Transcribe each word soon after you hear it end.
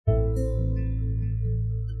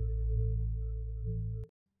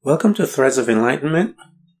Welcome to Threads of Enlightenment,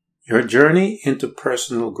 your journey into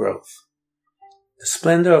personal growth. The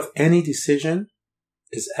splendor of any decision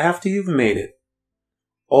is after you've made it.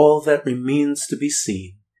 All that remains to be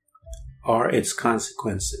seen are its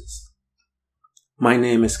consequences. My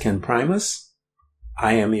name is Ken Primus.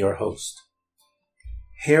 I am your host.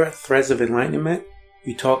 Here at Threads of Enlightenment,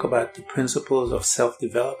 we talk about the principles of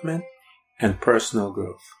self-development and personal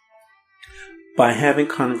growth. By having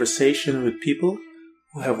conversation with people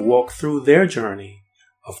who have walked through their journey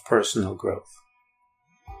of personal growth.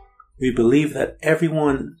 We believe that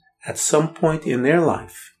everyone at some point in their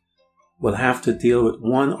life will have to deal with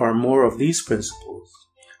one or more of these principles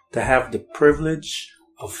to have the privilege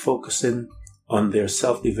of focusing on their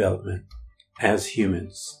self-development as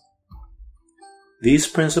humans. These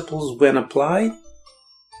principles, when applied,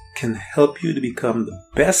 can help you to become the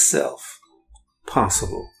best self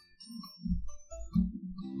possible.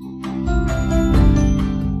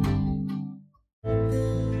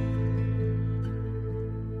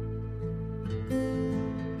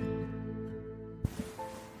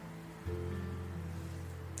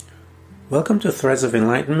 Welcome to Threads of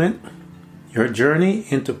Enlightenment, your journey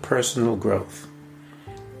into personal growth.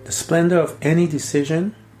 The splendor of any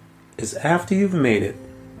decision is after you've made it.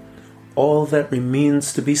 All that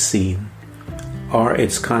remains to be seen are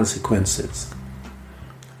its consequences.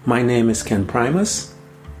 My name is Ken Primus.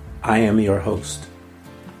 I am your host.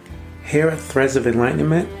 Here at Threads of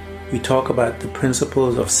Enlightenment, we talk about the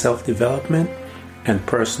principles of self-development and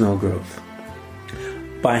personal growth.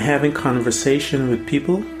 By having conversation with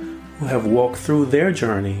people who have walked through their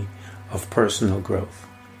journey of personal growth.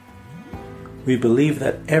 We believe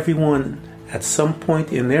that everyone at some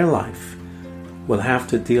point in their life will have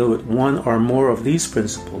to deal with one or more of these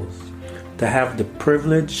principles to have the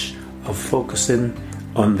privilege of focusing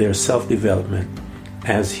on their self-development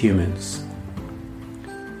as humans.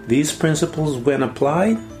 These principles, when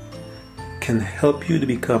applied, can help you to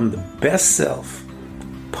become the best self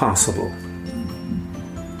possible.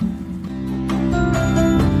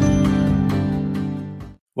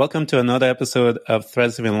 Welcome to another episode of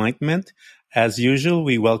Threads of Enlightenment. As usual,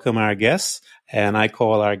 we welcome our guests, and I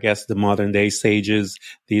call our guests the modern day sages.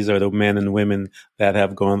 These are the men and women that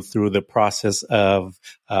have gone through the process of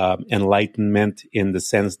enlightenment in the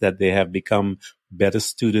sense that they have become better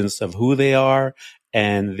students of who they are,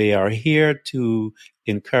 and they are here to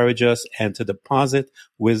encourage us and to deposit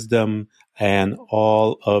wisdom and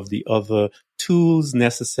all of the other tools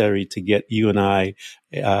necessary to get you and I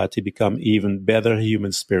to become even better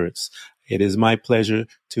human spirits. It is my pleasure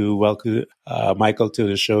to welcome Michael to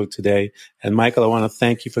the show today. And Michael, I want to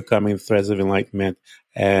thank you for coming to Threads of Enlightenment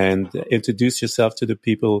and introduce yourself to the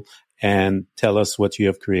people and tell us what you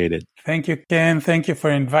have created. Thank you, Ken. Thank you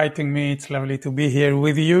for inviting me. It's lovely to be here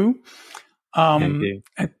with you. Thank you.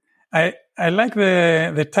 I like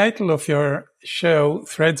the title of your show,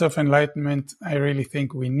 Threads of Enlightenment. I really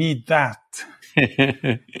think we need that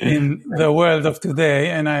in the world of today.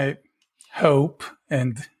 And I hope,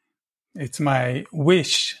 and it's my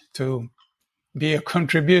wish, to be a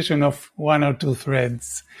contribution of one or two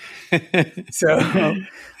threads.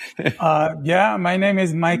 My name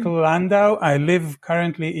is Michael Landau. I live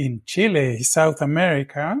currently in Chile, South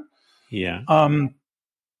America. Yeah. I'm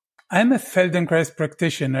a Feldenkrais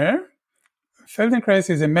practitioner. Feldenkrais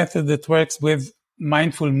is a method that works with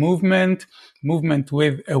mindful movement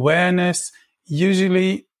with awareness.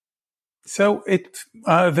 Usually, so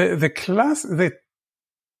the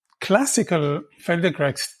classical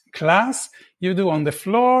Feldenkrais class you do on the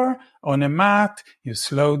floor, on a mat, you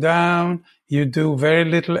slow down, you do very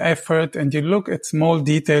little effort, and you look at small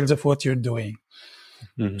details of what you're doing.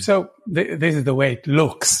 Mm-hmm. So this is the way it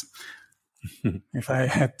looks. If I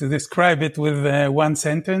had to describe it with one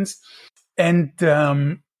sentence. And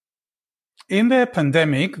in the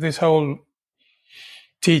pandemic, this whole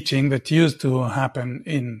teaching that used to happen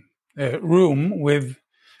in a room with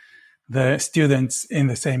the students in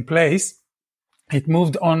the same place, it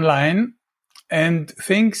moved online and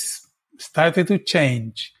things started to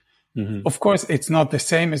change. Mm-hmm. Of course, it's not the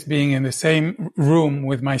same as being in the same room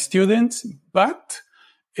with my students, but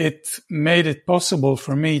it made it possible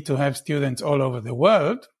for me to have students all over the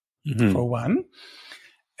world, mm-hmm. for one.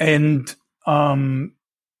 And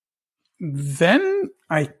then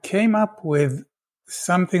I came up with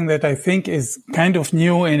something that I think is kind of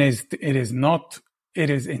new, and it is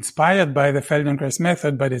inspired by the Feldenkrais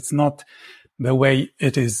method, but it's not the way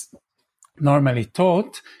it is normally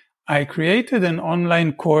taught. I created an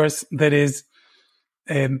online course that is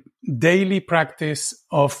a daily practice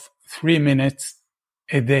of 3 minutes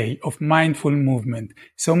a day of mindful movement.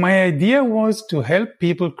 So my idea was to help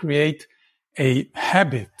people create a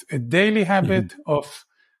habit, a daily habit of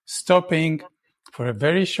stopping for a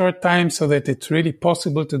very short time so that it's really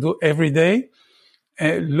possible to do every day,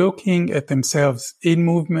 looking at themselves in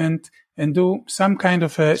movement and do some kind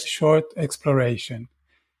of a short exploration.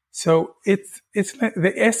 So it's like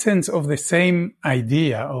the essence of the same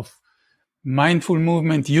idea of mindful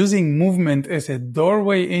movement, using movement as a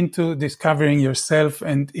doorway into discovering yourself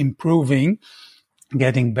and improving,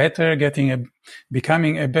 getting better,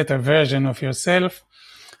 becoming a better version of yourself,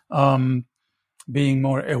 being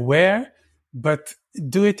more aware, but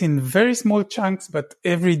do it in very small chunks, but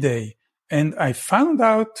every day. And I found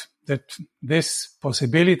out that this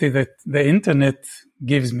possibility that the internet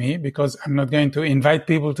gives me, because I'm not going to invite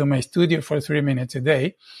people to my studio for 3 minutes a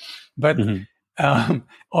day, but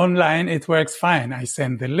online it works fine. I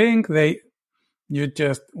send the link. You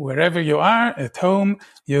just, wherever you are at home,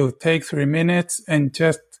 you take 3 minutes and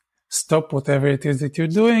just stop whatever it is that you're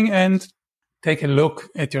doing and take a look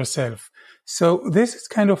at yourself. So this is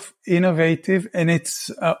kind of innovative, and it's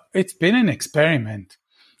been an experiment.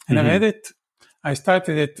 And I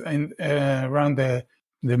started it in, around the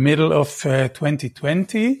middle of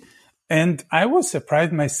 2020, and I was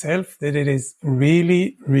surprised myself that it is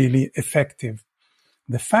really, really effective.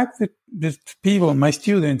 The fact that people, my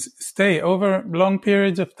students, stay over long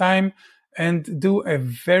periods of time and do a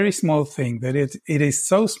very small thing, that it is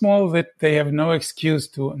so small that they have no excuse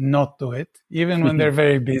to not do it, even when they're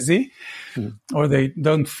very busy or they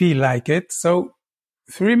don't feel like it. So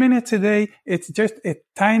 3 minutes a day, it's just a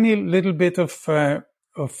tiny little bit of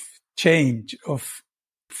change, of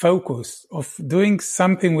focus, of doing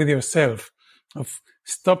something with yourself, of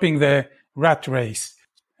stopping the rat race.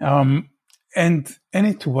 And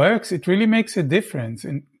it works. It really makes a difference.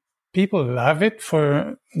 And people love it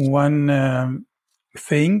for one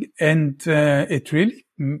thing. And it really,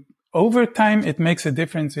 over time, it makes a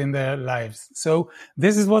difference in their lives. So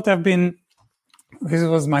this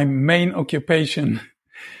was my main occupation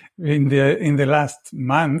in the last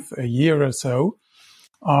month, a year or so.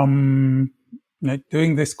 Like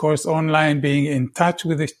doing this course online, being in touch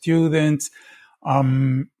with the students,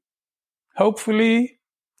 hopefully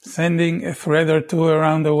sending a thread or two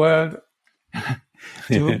around the world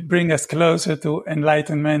to bring us closer to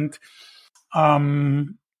enlightenment.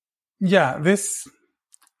 This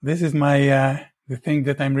is my the thing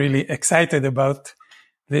that I'm really excited about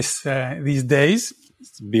these days.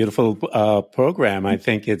 It's a beautiful program. I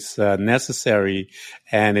think it's necessary,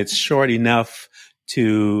 and it's short enough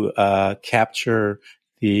to capture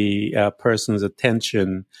the person's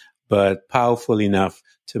attention, but powerful enough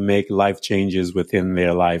to make life changes within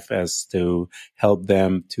their life, as to help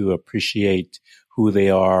them to appreciate who they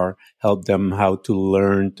are, help them how to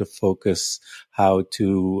learn to focus, how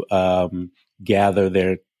to gather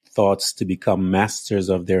their thoughts to become masters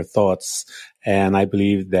of their thoughts. And I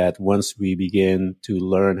believe that once we begin to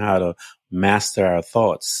learn how to master our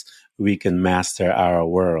thoughts, we can master our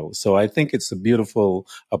world. So I think it's a beautiful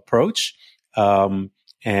approach.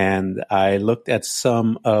 And I looked at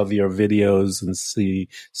some of your videos and see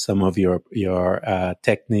some of your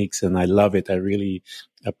techniques, and I love it. I really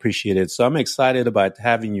appreciate it. So I'm excited about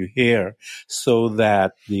having you here so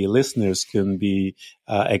that the listeners can be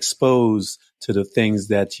exposed to the things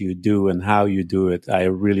that you do and how you do it. I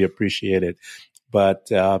really appreciate it. But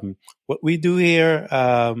what we do here,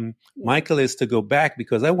 Michael, is to go back,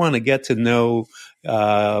 because I want to get to know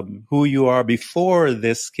who you are before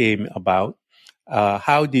this came about.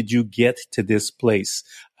 How did you get to this place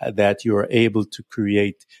that you were able to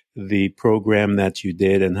create the program that you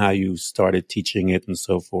did, and how you started teaching it and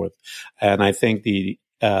so forth? And I think the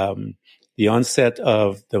onset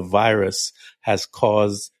of the virus has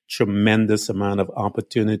caused tremendous amount of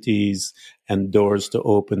opportunities and doors to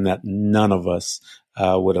open that none of us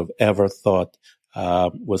would have ever thought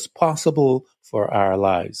was possible for our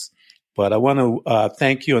lives. But I want to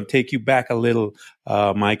thank you and take you back a little,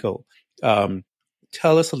 Michael.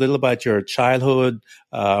 Tell us a little about your childhood,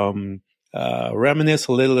 reminisce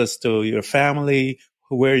a little as to your family,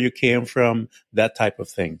 where you came from, that type of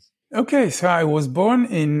thing. Okay, so I was born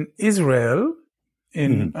in Israel.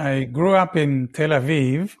 I grew up in Tel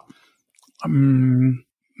Aviv.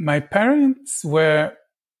 My parents were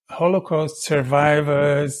Holocaust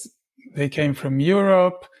survivors. They came from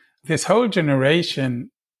Europe. This whole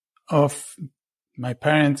generation of my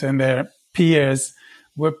parents and their peers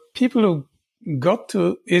were people who got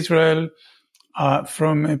to Israel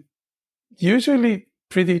from a usually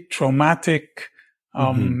pretty traumatic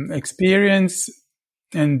experience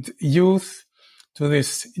and youth, to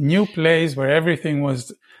this new place where everything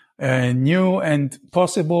was new and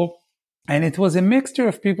possible. And it was a mixture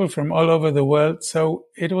of people from all over the world. So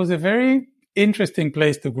it was a very interesting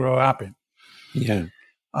place to grow up in. Yeah.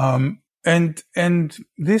 And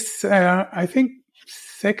this, I think,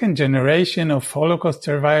 second generation of Holocaust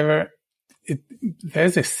survivor,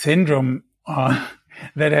 there's a syndrome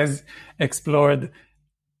that has explored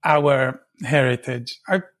our heritage.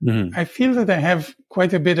 I feel that I have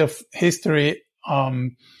quite a bit of history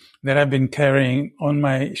that I've been carrying on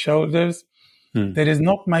my shoulders. That is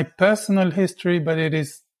not my personal history, but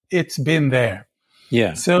it's been there.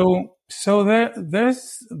 Yeah. So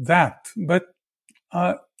there's that, but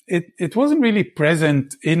it wasn't really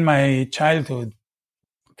present in my childhood.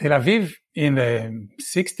 Tel Aviv in the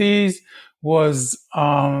 60s was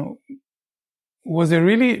a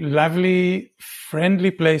really lovely,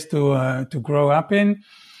 friendly place to grow up in.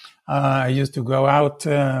 I used to go out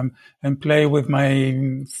and play with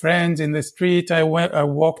my friends in the street. I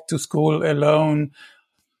walked to school alone.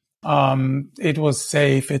 It was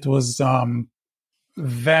safe. It was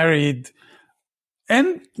varied.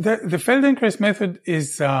 And the Feldenkrais method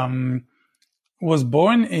was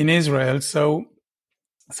born in Israel. So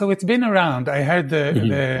it's been around. I heard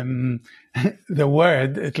the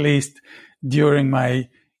word, at least during my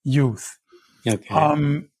youth.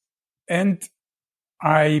 Okay. And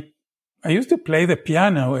I used to play the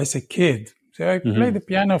piano as a kid. So I played the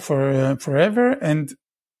piano for forever, and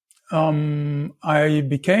I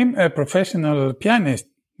became a professional pianist.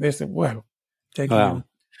 They said, well, take you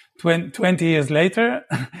 20 years later,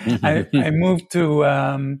 I moved to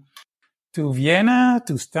Vienna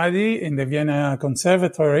to study in the Vienna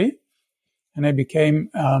Conservatory, and I became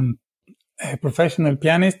a professional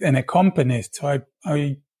pianist and accompanist. So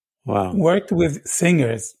I worked with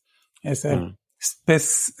singers as a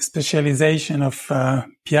specialization of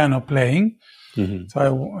piano playing.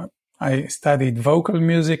 So I studied vocal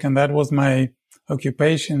music, and that was my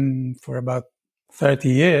occupation for about 30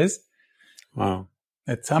 years. Wow.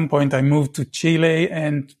 At some point, I moved to Chile,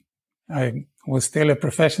 and I was still a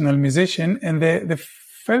professional musician. And the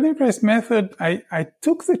Feldenkrais method, I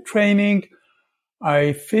took the training.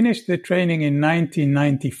 I finished the training in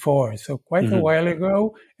 1994, so quite a while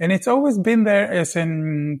ago. And it's always been there as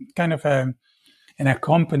an kind of an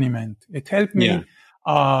accompaniment. It helped me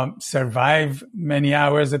survive many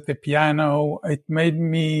hours at the piano. It made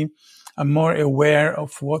me more aware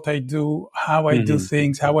of what I do, how I do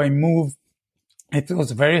things, how I move. It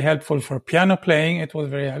was very helpful for piano playing. It was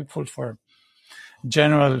very helpful for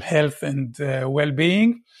general health and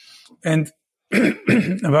well-being. And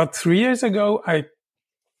about 3 years ago, I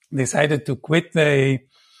decided to quit the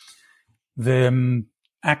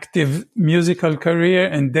active musical career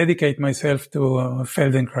and dedicate myself to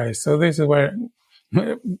Feldenkrais. So this is where,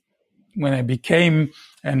 when I became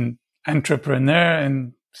an entrepreneur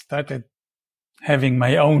and started having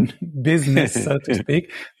my own business, so to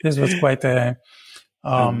speak, this was quite a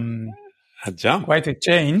jump, quite a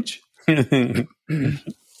change.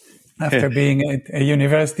 After being a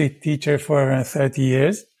university teacher for 30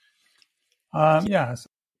 years. So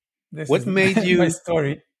this what is made you, my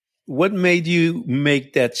story. What made you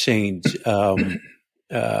make that change,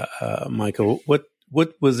 Michael? What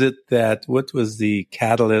was it what was the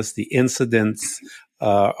catalyst, the incidents,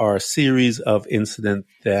 or a series of incidents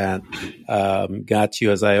that got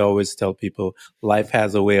you? As I always tell people, life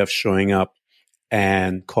has a way of showing up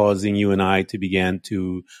and causing you and I to begin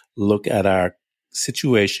to look at our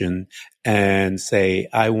situation and say,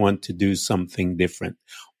 I want to do something different.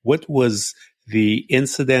 What was the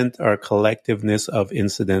incident or collectiveness of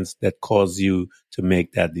incidents that caused you to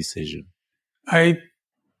make that decision? I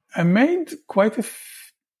made quite a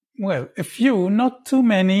few, not too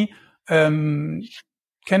many, kind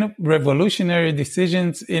of revolutionary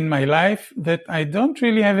decisions in my life that I don't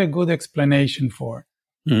really have a good explanation for.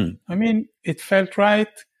 I mean, it felt right.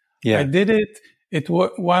 Yeah. I did it.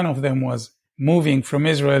 One of them was moving from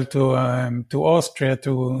Israel to Austria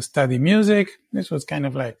to study music. This was kind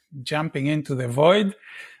of like jumping into the void.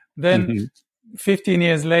 Then 15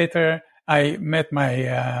 years later, I met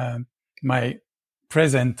my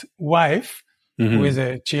present wife, who is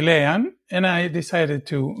a Chilean, and I decided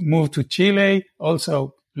to move to Chile,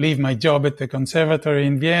 also leave my job at the conservatory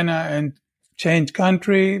in Vienna and change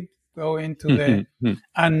country, go into the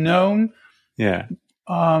unknown. Yeah.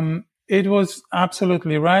 It was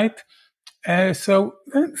absolutely right. So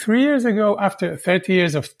 3 years ago, after 30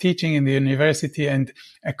 years of teaching in the university and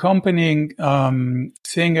accompanying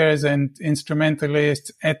singers and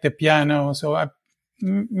instrumentalists at the piano, so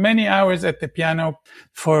many hours at the piano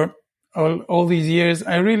for all these years,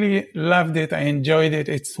 I really loved it. I enjoyed it.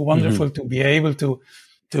 It's wonderful to be able to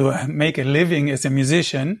make a living as a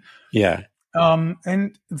musician. Yeah.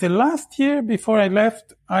 And the last year before I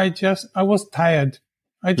left, I was tired.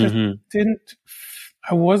 I just Mm-hmm.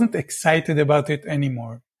 I wasn't excited about it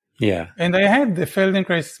anymore. Yeah. And I had the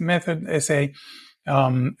Feldenkrais method as an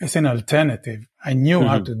alternative. I knew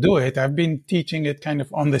how Mm-hmm. to do it. I've been teaching it kind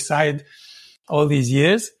of on the side all these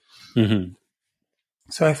years. Mm-hmm.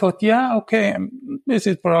 So I thought, yeah, okay, this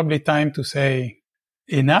is probably time to say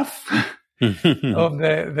enough of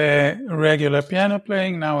the regular piano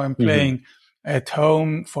playing. Now I'm playing at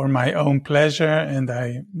home for my own pleasure, and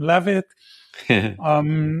I love it. And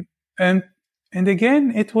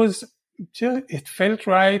again, it felt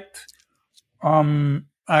right.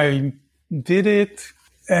 I did it,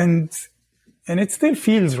 and it still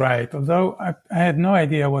feels right, although I had no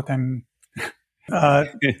idea what I'm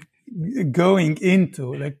going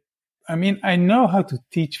into. Like, I mean, I know how to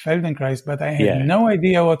teach Feldenkrais, but I had Yeah. no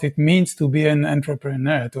idea what it means to be an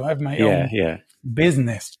entrepreneur, to have my own Yeah.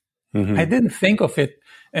 business. Mm-hmm. I didn't think of it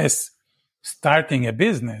as starting a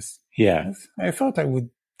business. Yeah. I thought I would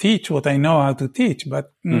teach what I know how to teach,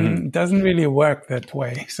 but it doesn't really work that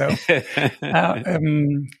way. So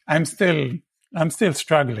I'm still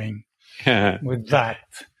struggling with that.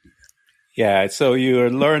 Yeah, so you're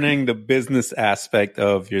learning the business aspect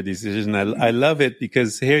of your decision. I love it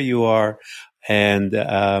because here you are, and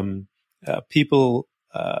people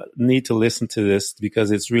need to listen to this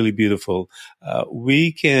because it's really beautiful.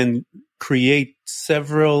 We can create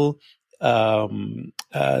several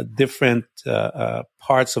different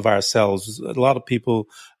parts of ourselves. A lot of people,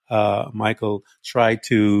 Michael, try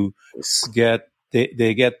to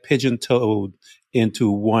they get pigeon-toed into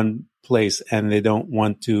one place and they don't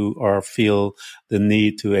want to or feel the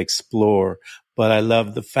need to explore. But I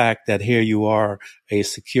love the fact that here you are, a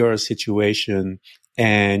secure situation,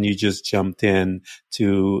 and you just jumped in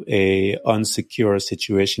to a unsecure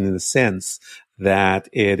situation in the sense that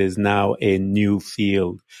it is now a new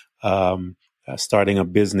field, starting a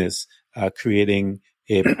business, creating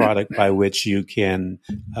a product by which you can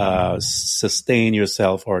sustain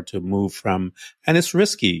yourself or to move from, and it's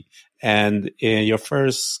risky. And in your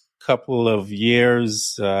first couple of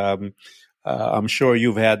years, I'm sure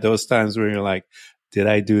you've had those times where you're like, did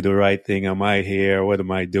I do the right thing? Am I here? What am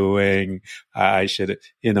I doing? I should,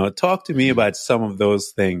 talk to me about some of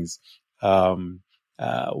those things.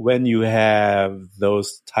 When you have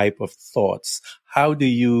those type of thoughts, how do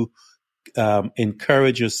you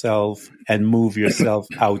encourage yourself and move yourself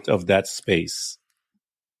out of that space?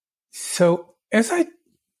 So as I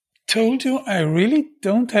told you, I really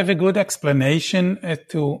don't have a good explanation as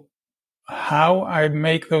to how I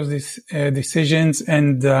make those decisions,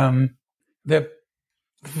 and the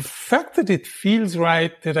fact that it feels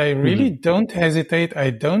right, that I really don't hesitate,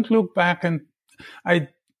 I don't look back, and I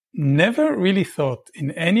never really thought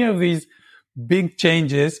in any of these big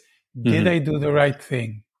changes, did I do the right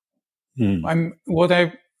thing? What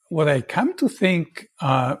I come to think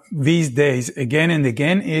these days again and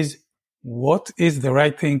again is, what is the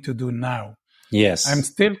right thing to do now? Yes. I'm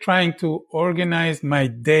still trying to organize my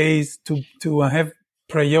days, to have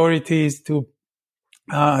priorities, to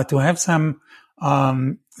have some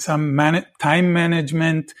time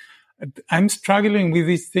management. I'm struggling with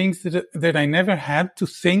these things that I never had to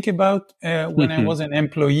think about when I was an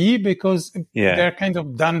employee, because they're kind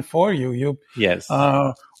of done for you. Yes.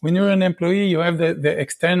 When you're an employee, you have the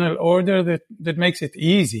external order that makes it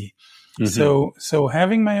easy. So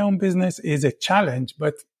having my own business is a challenge,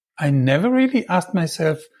 but I never really asked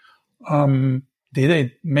myself, did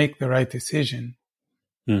I make the right decision?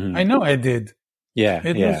 I know I did.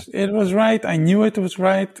 It was right. I knew it was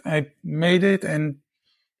right. I made it and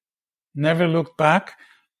never looked back.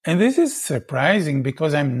 And this is surprising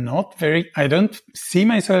because I don't see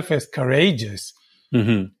myself as courageous.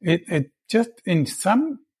 It just, in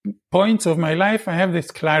some points of my life, I have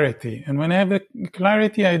this clarity. And when I have the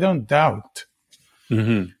clarity, I don't doubt.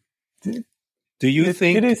 Do you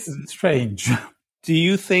think it is strange? Do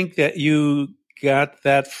you think that you got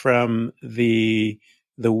that from the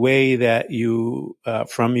way that you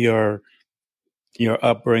from your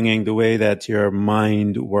upbringing, the way that your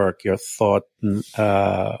mind work, your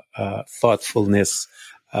thoughtfulness?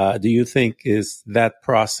 Do you think is that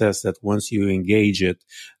process that once you engage it,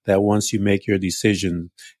 that once you make your decision,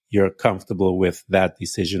 you're comfortable with that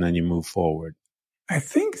decision and you move forward? I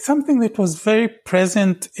think something that was very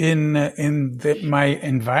present in my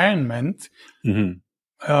environment, in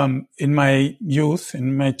my youth,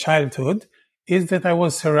 in my childhood, is that I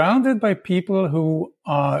was surrounded by people who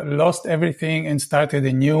lost everything and started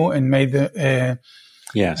anew and made a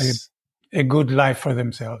good life for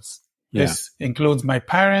themselves. Yeah. This includes my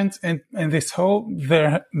parents and this whole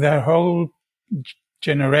their whole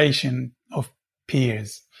generation of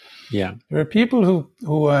peers. Yeah, there were people who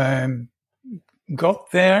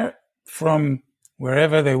got there from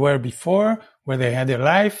wherever they were before, where they had a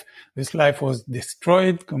life. This life was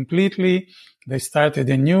destroyed completely. They started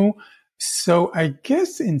anew. So I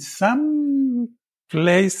guess in some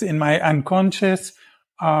place in my unconscious,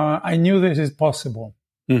 I knew this is possible.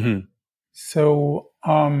 Mm-hmm. So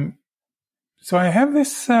I have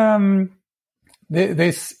this,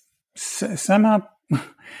 this somehow,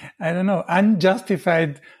 I don't know,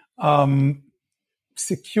 unjustified,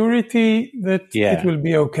 security that it will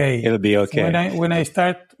be okay. It'll be okay. So when I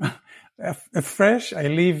start afresh, I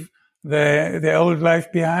leave the old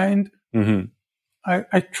life behind. Mm-hmm.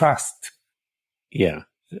 I trust. Yeah,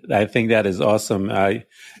 I think that is awesome.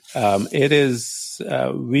 It is,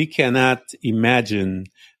 we cannot imagine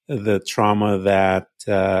the trauma that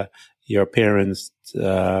your parents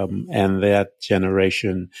and that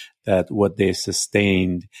generation, that what they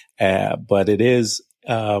sustained, but it is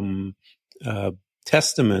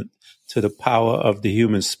testament to the power of the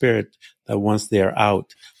human spirit, that once they're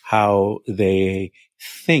out, how they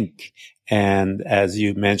think. And as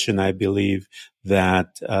you mentioned, I believe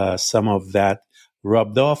that some of that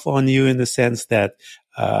rubbed off on you, in the sense that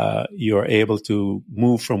you're able to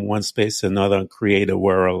move from one space to another and create a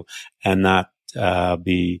world, and not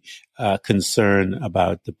be concerned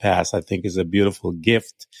about the past. I think is a beautiful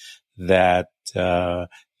gift that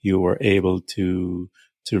you were able to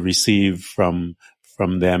receive from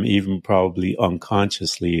them, even probably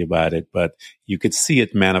unconsciously about it, but you could see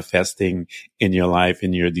it manifesting in your life,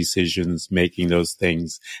 in your decisions, making those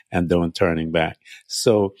things and don't turning back.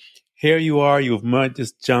 So here you are, you've made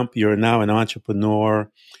this jump. You're now an entrepreneur.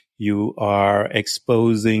 You are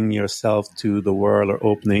exposing yourself to the world, or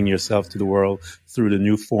opening yourself to the world through the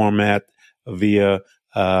new format via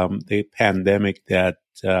the pandemic that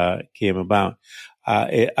came about.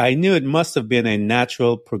 I knew it must have been a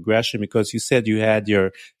natural progression, because you said you had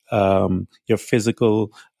your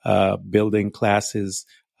physical building classes.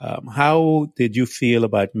 How did you feel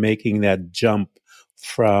about making that jump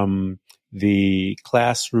from the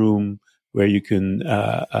classroom, where you can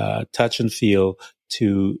touch and feel,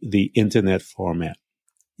 to the internet format?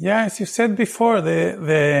 Yeah, as you said before,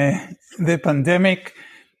 the pandemic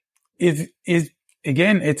is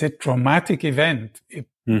again, it's a traumatic event,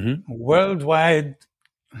 worldwide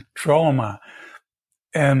trauma.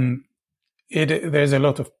 There's a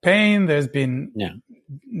lot of pain. There's been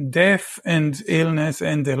death and illness,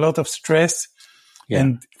 and a lot of stress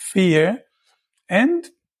and fear. And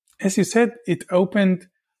as you said, it opened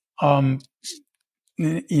an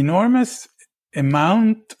enormous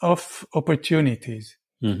amount of opportunities.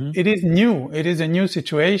 It is new. It is a new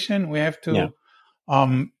situation. We have to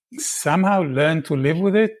somehow learn to live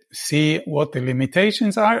with it, see what the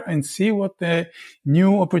limitations are, and see what the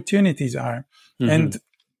new opportunities are. And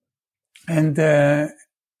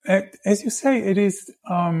as you say, it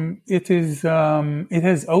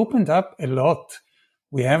has opened up a lot.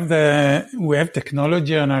 We have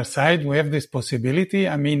technology on our side. We have this possibility.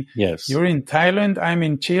 I mean, you're in Thailand, I'm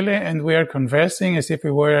in Chile, and we are conversing as if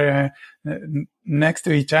we were next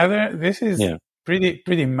to each other. This is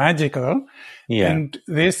pretty magical. And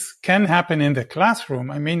this can happen in the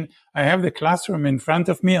classroom. I mean, I have the classroom in front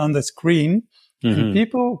of me on the screen, and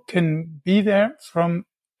people can be there from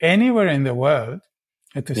anywhere in the world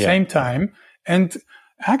at the same time. And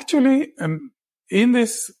actually, in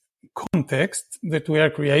this context that we are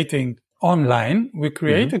creating online, we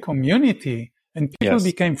create a community, and people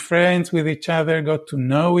became friends with each other, got to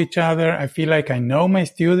know each other. I feel like I know my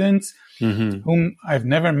students whom I've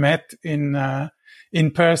never met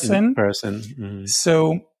in person.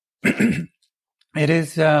 So it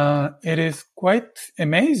is quite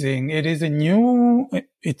amazing. It's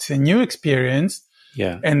a new experience.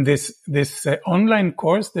 And this online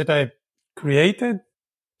course that I created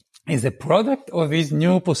is a product of these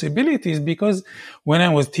new possibilities, because when I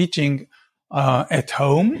was teaching at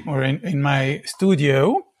home or in my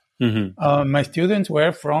studio, my students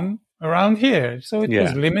were from around here. So it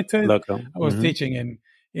was limited. Local. I was teaching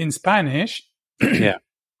in Spanish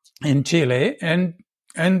in Chile, and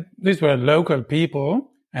these were local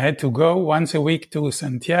people. I had to go once a week to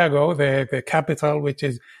Santiago, the capital, which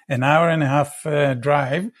is an hour and a half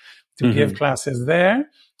drive, to give classes there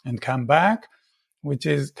and come back, which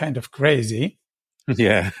is kind of crazy.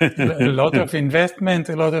 A lot of investment,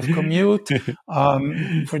 a lot of commute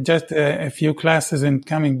for just a few classes and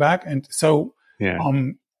coming back. And so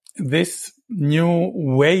this new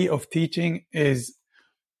way of teaching is,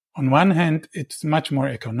 on one hand, it's much more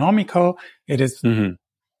economical. It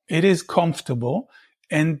is comfortable,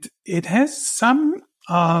 and it has some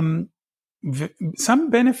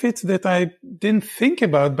benefits that I didn't think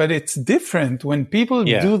about, but it's different when people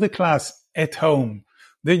do the class at home.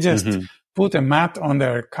 They just put a mat on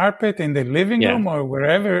their carpet in the living room or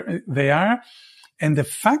wherever they are. And the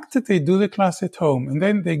fact that they do the class at home and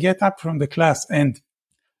then they get up from the class and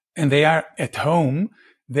they are at home,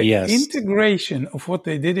 the integration of what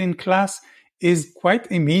they did in class is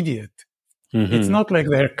quite immediate. It's not like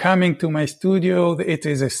they're coming to my studio. It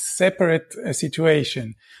is a separate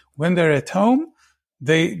situation. When they're at home,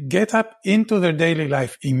 they get up into their daily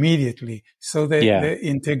life immediately. So the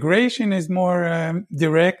integration is more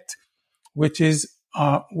direct, which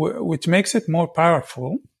makes it more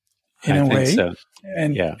powerful in a way. So.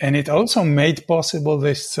 And it also made possible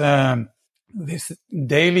this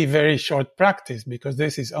daily, very short practice, because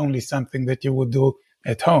this is only something that you would do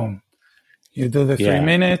at home. You do the 3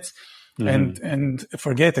 minutes and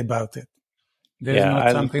forget about it. There's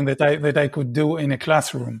not something that I could do in a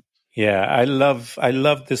classroom. Yeah, I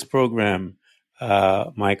love this program,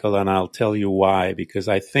 Michael, and I'll tell you why. Because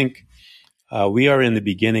I think we are in the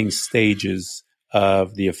beginning stages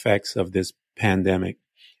of the effects of this pandemic.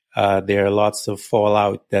 There are lots of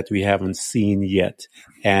fallout that we haven't seen yet,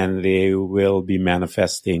 and they will be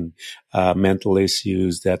manifesting mental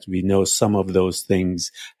issues that we know some of those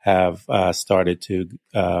things have started to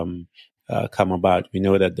come about. We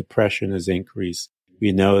know that depression has increased.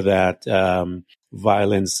 We know that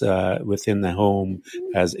violence within the home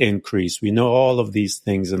has increased. We know all of these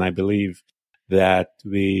things, and I believe that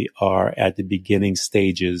we are at the beginning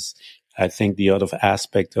stages. I think the other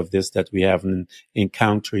aspect of this that we haven't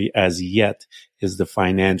encountered as yet is the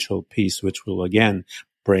financial piece, which will again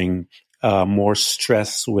bring more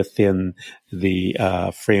stress within the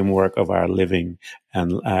framework of our living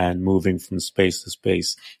and moving from space to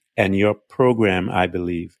space. And your program, I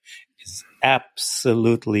believe, is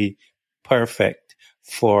absolutely perfect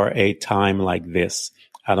for a time like this.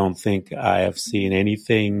 I don't think I have seen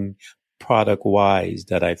anything product-wise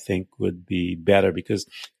that I think would be better, because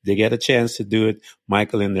they get a chance to do it,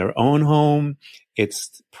 Michael, in their own home.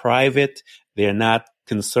 It's private. They're not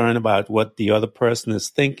concerned about what the other person is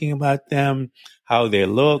thinking about them, how they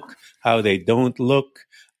look, how they don't look.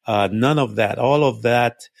 None of that. All of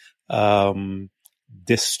that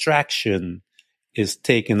distraction is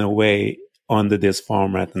taken away under this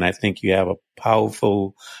format. And I think you have a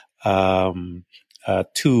powerful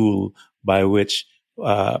tool by which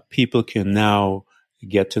people can now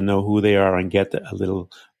get to know who they are and get a little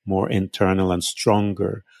more internal and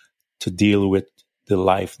stronger to deal with the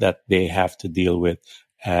life that they have to deal with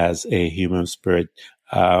as a human spirit.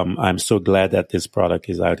 I'm so glad that this product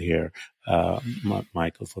is out here,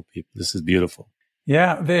 Michael, for people. This is beautiful.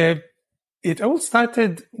 Yeah, it all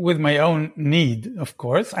started with my own need, of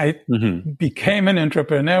course. I became an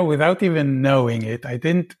entrepreneur without even knowing it. I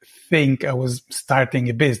didn't think I was starting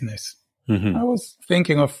a business. I was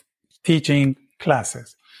thinking of teaching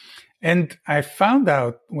classes. And I found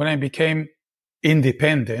out when I became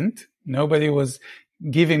independent, nobody was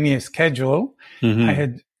giving me a schedule. I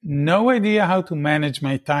had no idea how to manage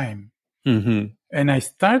my time. And I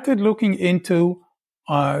started looking into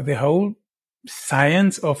the whole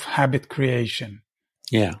science of habit creation.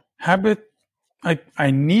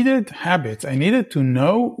 I needed habits. I needed to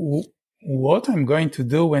know what I'm going to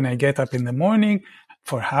do when I get up in the morning,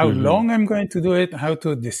 for how long I'm going to do it, how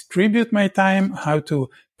to distribute my time, how to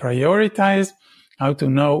prioritize, how to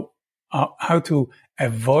know how to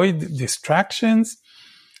avoid distractions.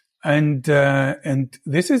 And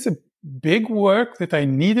this is a big work that I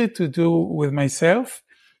needed to do with myself,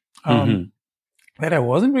 that I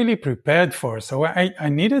wasn't really prepared for. So I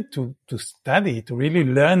needed to study, to really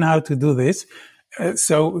learn how to do this.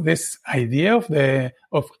 So this idea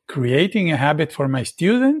of creating a habit for my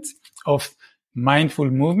students, of mindful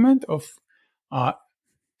movement, of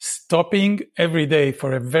stopping every day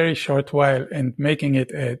for a very short while and making it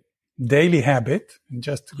a daily habit, and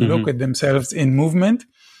just look at themselves in movement.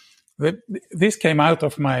 This came out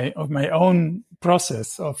of my own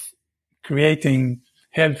process of creating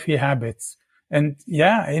healthy habits. And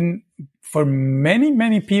for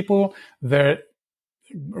many people, their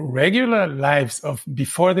regular lives of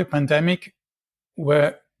before the pandemic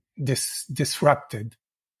were disrupted.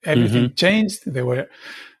 Everything changed. They were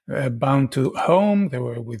bound to home. They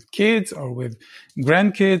were with kids or with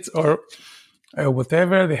grandkids or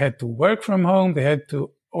whatever. They had to work from home. They had to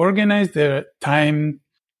organize their time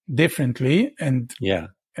differently. And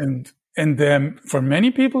for many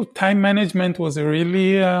people, time management was a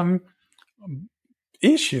really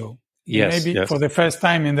issue. Maybe for the first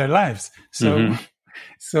time in their lives. So,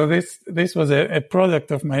 so this was a product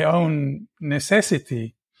of my own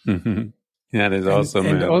necessity. That is awesome.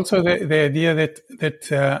 And also the idea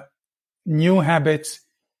that new habits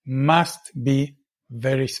must be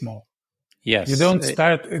very small. You Yes. don't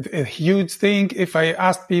start a huge thing. If I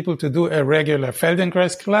ask people to do a regular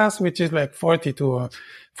Feldenkrais class, which is like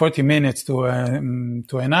 40 minutes to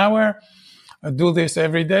an hour, do this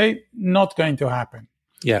every day, not going to happen.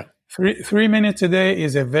 Yeah. 3 minutes a day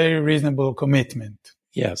is a very reasonable commitment.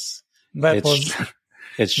 Yes. That was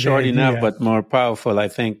It's the short enough, idea. but more powerful. I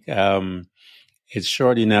think it's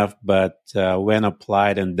short enough, but when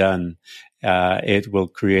applied and done, it will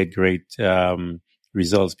create great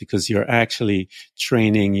results, because you're actually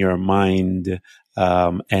training your mind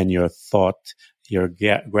and your thought. You're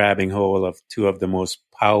grabbing hold of two of the most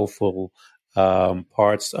powerful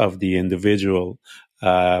parts of the individual,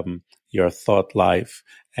 your thought life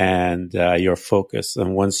and your focus.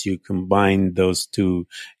 And once you combine those two,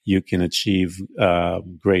 you can achieve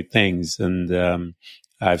great things. And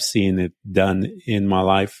I've seen it done in my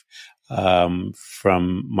life,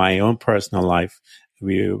 from my own personal life.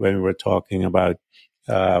 When we were talking about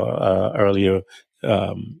earlier,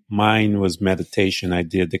 mine was meditation. I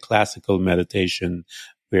did the classical meditation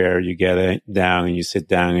where you get down and you sit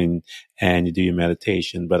down and you do your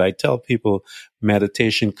meditation. But I tell people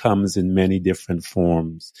meditation comes in many different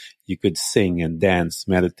forms. You could sing and dance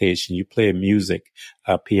meditation. You play music,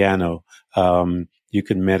 piano. You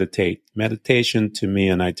can meditate. Meditation to me,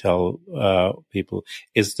 and I tell people,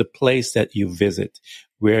 is the place that you visit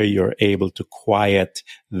where you're able to quiet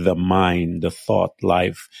the mind, the thought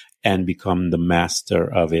life, and become the master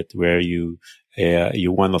of it, where you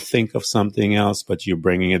want to think of something else, but you're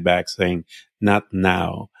bringing it back saying, not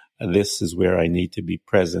now. This is where I need to be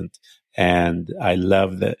present. And I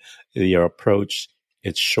love your approach.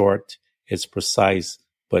 It's short, it's precise,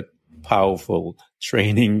 but powerful,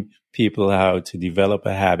 training people how to develop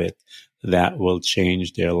a habit that will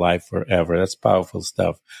change their life forever. That's powerful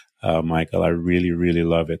stuff, Michael. I really, really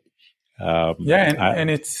love it. And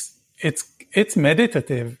it's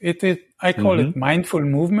meditative. I call it mindful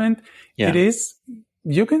movement. Yeah. It is.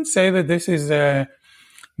 You can say that this is a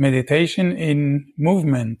meditation in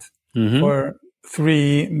movement for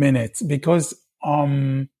 3 minutes, because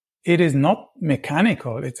it is not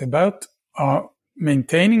mechanical. It's about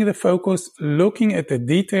maintaining the focus, looking at the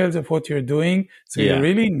details of what you're doing. So you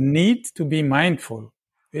really need to be mindful.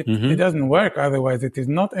 It doesn't work otherwise. It is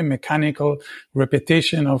not a mechanical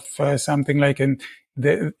repetition of something like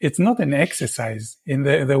it's not an exercise in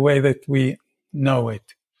the way that we know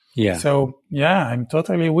it. Yeah. So I'm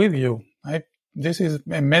totally with you. This is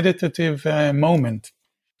a meditative moment.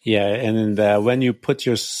 Yeah, and when you put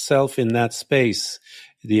yourself in that space,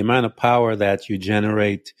 the amount of power that you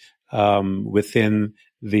generate within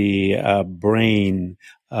the brain.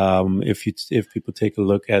 If people take a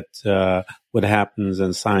look at what happens,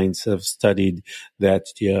 and science have studied that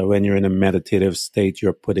when you're in a meditative state,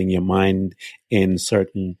 you're putting your mind in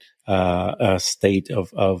certain state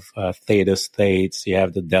of theta states. You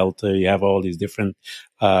have the delta. You have all these different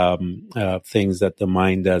things that the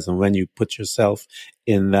mind does, and when you put yourself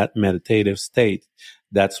in that meditative state,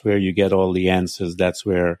 that's where you get all the answers. That's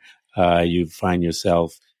where you find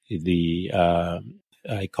yourself.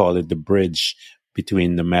 I call it the bridge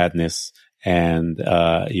between the madness and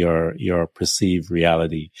your perceived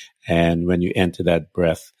reality. And when you enter that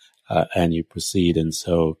breath and you proceed, and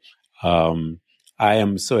so I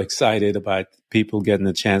am so excited about people getting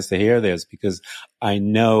a chance to hear this, because I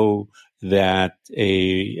know that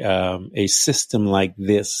a system like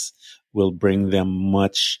this will bring them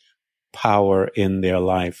much power in their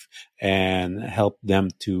life and help them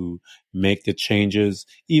to make the changes,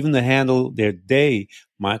 even to handle their day.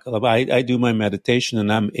 Michael, I do my meditation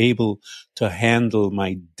and I'm able to handle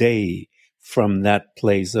my day from that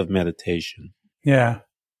place of meditation. Yeah,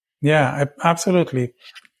 absolutely.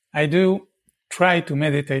 I do try to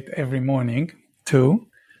meditate every morning too.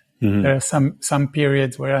 There are some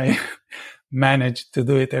periods where I manage to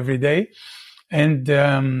do it every day. And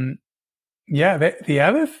the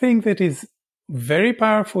other thing that is very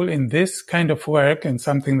powerful in this kind of work, and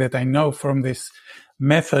something that I know from this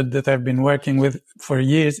method that I've been working with for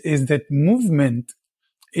years, is that movement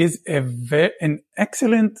is an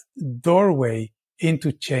excellent doorway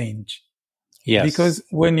into change. Yes. Because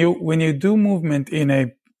when you do movement in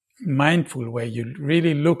a mindful way, you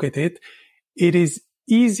really look at it, it is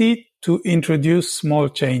easy to introduce small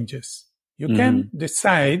changes. You can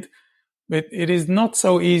decide, but it is not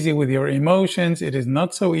so easy with your emotions. It is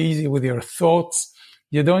not so easy with your thoughts.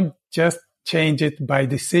 You don't just change it by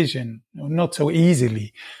decision, not so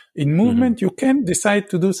easily. In movement, you can decide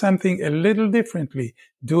to do something a little differently,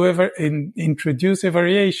 introduce a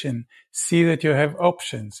variation, see that you have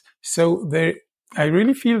options. So I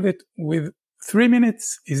really feel that with 3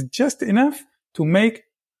 minutes is just enough to make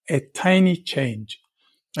a tiny change.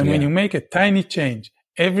 And when you make a tiny change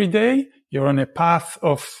every day, you're on a path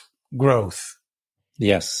of growth.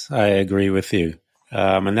 Yes, I agree with you.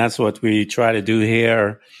 And that's what we try to do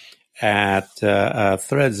here at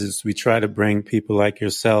Threads, is we try to bring people like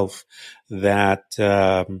yourself that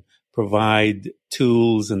provide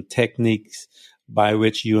tools and techniques by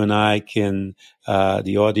which you and I can,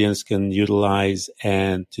 the audience can utilize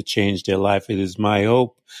and to change their life. It is my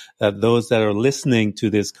hope that those that are listening to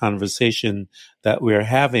this conversation that we're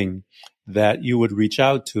having, that you would reach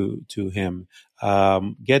out to him.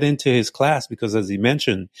 Get into his class, because as he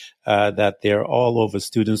mentioned, that they're all over,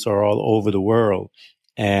 students are all over the world.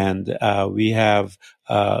 And we have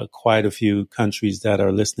quite a few countries that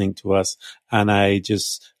are listening to us. And I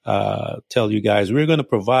just tell you guys, we're going to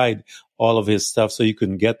provide all of his stuff so you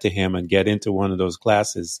can get to him and get into one of those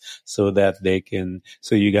classes, so that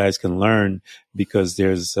so you guys can learn, because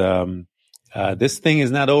there's this thing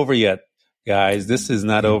is not over yet, guys. This is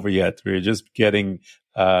not over yet. We're just getting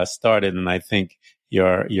started, and I think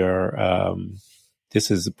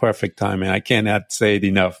this is the perfect timing. I cannot say it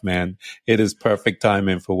enough, man. It is perfect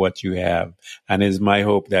timing for what you have. And it is my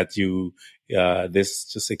hope that this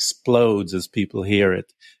just explodes as people hear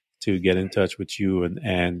it, to get in touch with you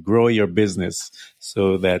and grow your business,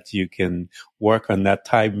 so that you can work on that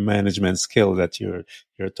time management skill that you're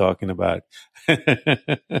talking about.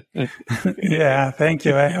 Yeah, thank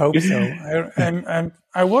you. I hope so.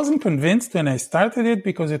 I wasn't convinced when I started it,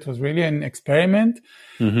 because it was really an experiment.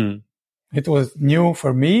 Mm-hmm. It was new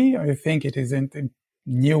for me. I think it isn't a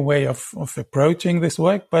new way of approaching this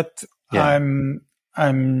work, but yeah.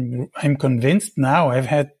 I'm convinced now. I've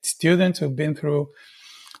had students who've been through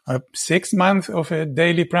 6 months of a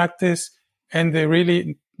daily practice, and they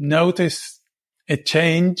really notice a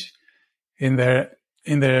change in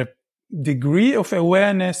their degree of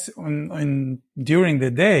awareness during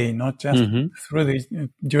the day, not just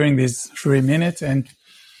during these 3 minutes. And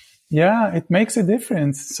yeah, it makes a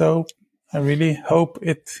difference. So I really hope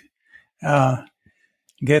it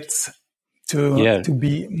gets to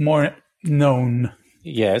be more known.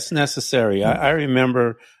 Yeah, it's necessary. I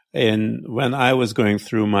remember when I was going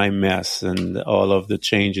through my mess and all of the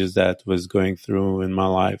changes that was going through in my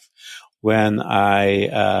life, when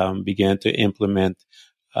I began to implement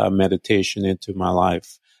meditation into my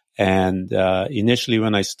life. And initially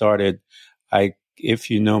when I started, if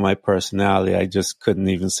you know my personality, I just couldn't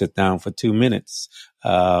even sit down for 2 minutes.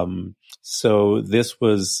 So this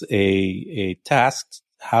was a task,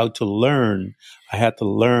 how to learn. I had to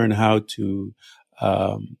learn how to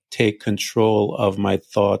take control of my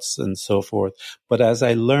thoughts and so forth. But as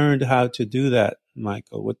I learned how to do that,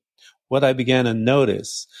 Michael, what I began to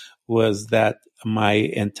notice was that my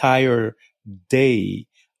entire day,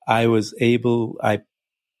 I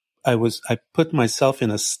put myself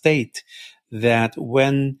in a state that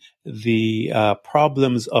when the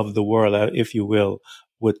problems of the world, if you will,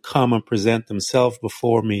 would come and present themselves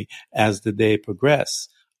before me as the day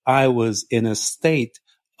progressed, I was in a state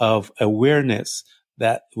of awareness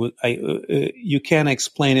that you can't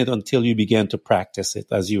explain it until you begin to practice it,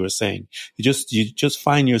 as you were saying. You just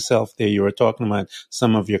find yourself there. You were talking about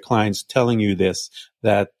some of your clients telling you this,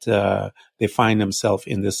 that they find themselves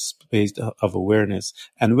in this space of awareness.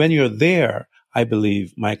 And when you're there, I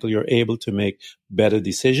believe, Michael, you're able to make better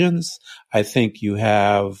decisions. I think you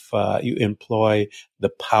employ the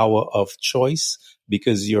power of choice,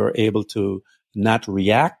 because you're able to not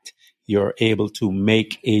react. You're able to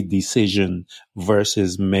make a decision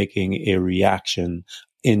versus making a reaction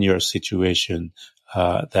in your situation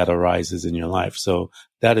that arises in your life. So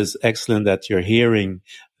that is excellent that you're hearing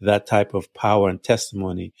that type of power and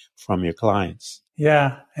testimony from your clients.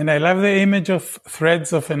 Yeah, and I love the image of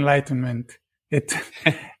threads of enlightenment. It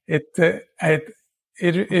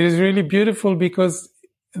is really beautiful, because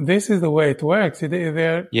this is the way it works.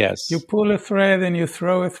 Yes. You pull a thread and you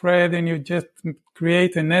throw a thread and you just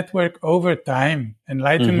create a network over time.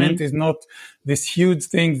 Enlightenment is not this huge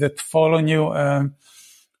thing that fall on you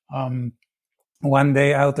one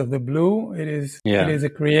day out of the blue. It is a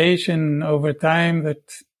creation over time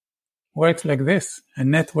that works like this, a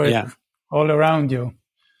network all around you.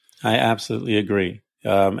 I absolutely agree.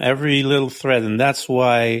 Every little thread, and that's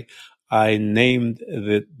why I named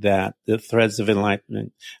that the threads of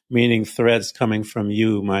enlightenment, meaning threads coming from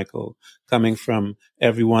you, Michael, coming from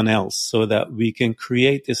everyone else, so that we can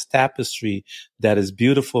create this tapestry that is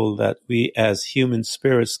beautiful, that we as human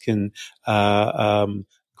spirits can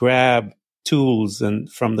grab tools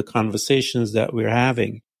and from the conversations that we're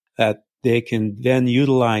having, that they can then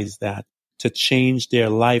utilize that to change their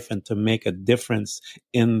life and to make a difference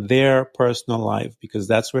in their personal life, because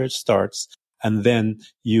that's where it starts. and then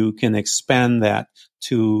you can expand that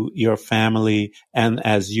to your family. And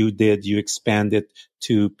as you did, you expand it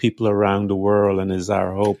to people around the world. And it's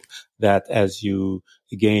our hope that as you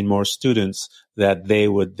gain more students, that they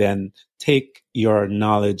would then take your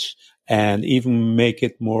knowledge and even make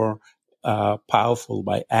it more powerful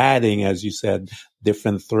by adding, as you said,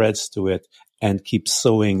 different threads to it, and keep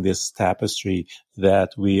sewing this tapestry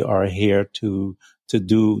that we are here to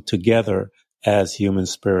do together as human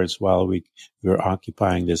spirits while we're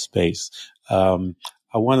occupying this space. I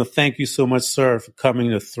want to thank you so much, sir, for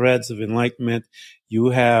coming to Threads of Enlightenment. You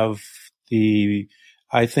have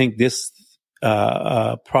I think this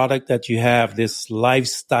product that you have, this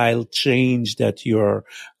lifestyle change that you're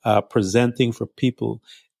presenting for people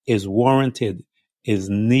is warranted, is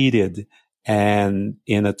needed. And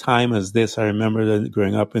in a time as this, I remember that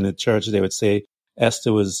growing up in the church, they would say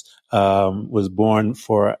Esther was born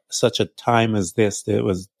for such a time as this. They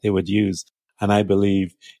would use. And I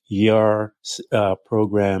believe your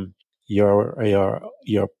program,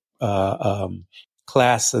 your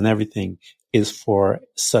class and everything is for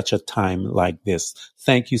such a time like this.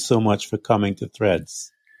 Thank you so much for coming to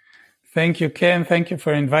Threads. Thank you, Ken. Thank you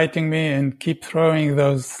for inviting me, and keep throwing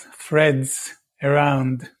those threads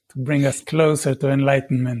around to bring us closer to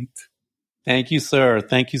enlightenment. Thank you, sir.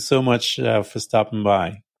 Thank you so much for stopping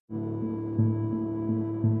by.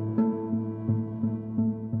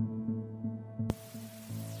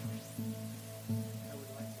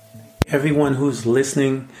 Everyone who's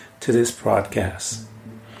listening to this broadcast.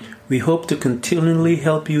 We hope to continually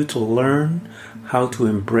help you to learn how to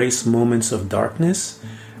embrace moments of darkness,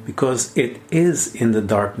 because it is in the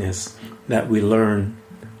darkness that we learn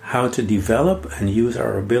how to develop and use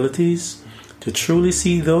our abilities to truly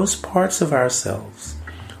see those parts of ourselves,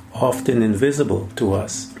 often invisible to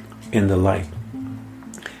us, in the light.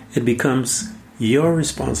 It becomes your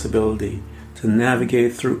responsibility to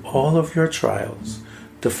navigate through all of your trials,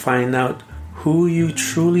 to find out who you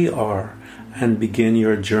truly are and begin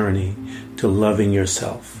your journey to loving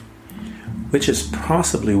yourself, which is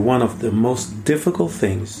possibly one of the most difficult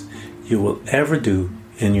things you will ever do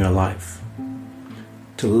in your life.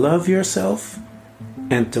 To love yourself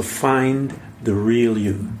and to find the real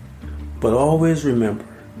you, but always remember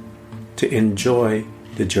to enjoy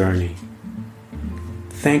the journey.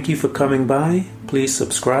 Thank you for coming by. Please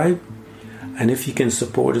subscribe, and if you can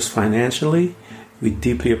support us financially, we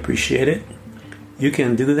deeply appreciate it. You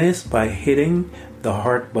can do this by hitting the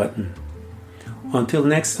heart button. Until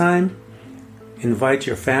next time, invite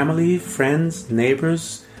your family, friends,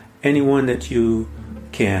 neighbors, anyone that you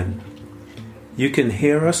can. You can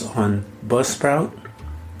hear us on Buzzsprout,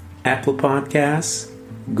 Apple Podcasts,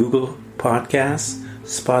 Google Podcasts,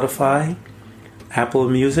 Spotify, Apple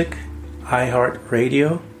Music,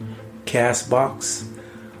 iHeartRadio, Castbox,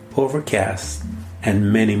 Overcast,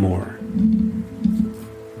 and many more.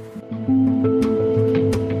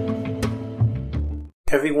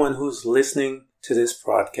 Everyone who's listening to this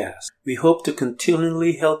broadcast, we hope to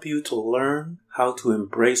continually help you to learn how to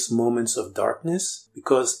embrace moments of darkness,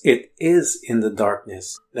 because it is in the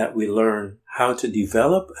darkness that we learn how to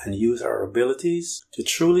develop and use our abilities to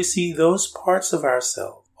truly see those parts of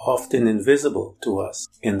ourselves, often invisible to us,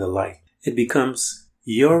 in the light. It becomes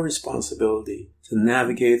your responsibility to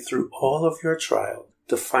navigate through all of your trials,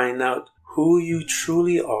 to find out who you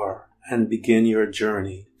truly are and begin your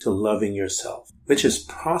journey to loving yourself, which is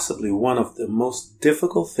possibly one of the most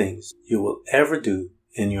difficult things you will ever do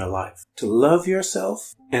in your life. To love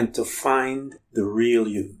yourself and to find the real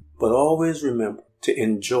you, but always remember to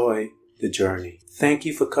enjoy the journey. Thank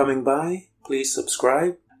you for coming by. Please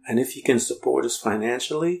subscribe, and if you can support us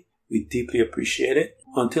financially, we deeply appreciate it.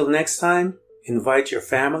 Until next time, invite your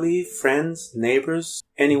family, friends, neighbors,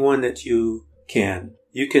 anyone that you can.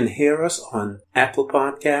 You can hear us on Apple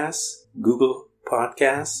Podcasts, Google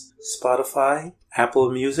Podcasts, Spotify,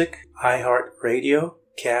 Apple Music, iHeartRadio,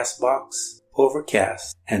 Castbox,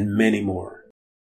 Overcast, and many more.